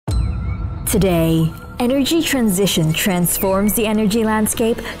Today, energy transition transforms the energy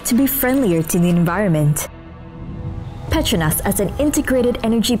landscape to be friendlier to the environment. PETRONAS, as an integrated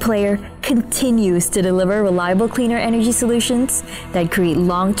energy player, continues to deliver reliable, cleaner energy solutions that create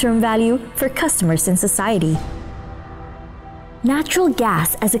long-term value for customers and society. Natural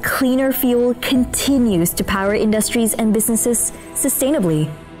gas as a cleaner fuel continues to power industries and businesses sustainably.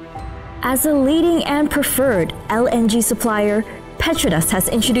 As a leading and preferred LNG supplier, PETRONAS has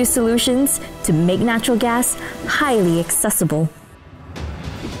introduced solutions to make natural gas highly accessible.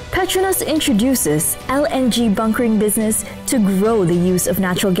 PETRONAS introduces LNG bunkering business to grow the use of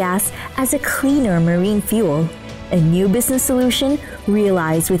natural gas as a cleaner marine fuel, a new business solution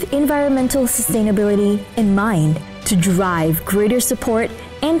realized with environmental sustainability in mind to drive greater support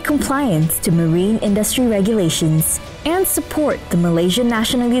and compliance to marine industry regulations and support the Malaysian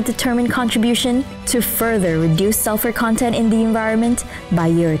nationally determined contribution to further reduce sulfur content in the environment by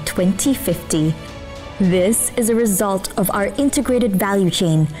year 2050. This is a result of our integrated value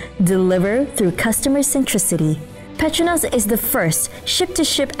chain delivered through customer centricity. PETRONAS is the first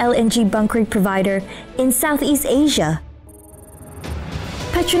ship-to-ship LNG bunkering provider in Southeast Asia.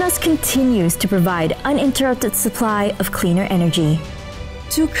 PETRONAS continues to provide uninterrupted supply of cleaner energy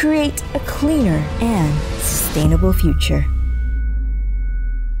to create a cleaner and sustainable future.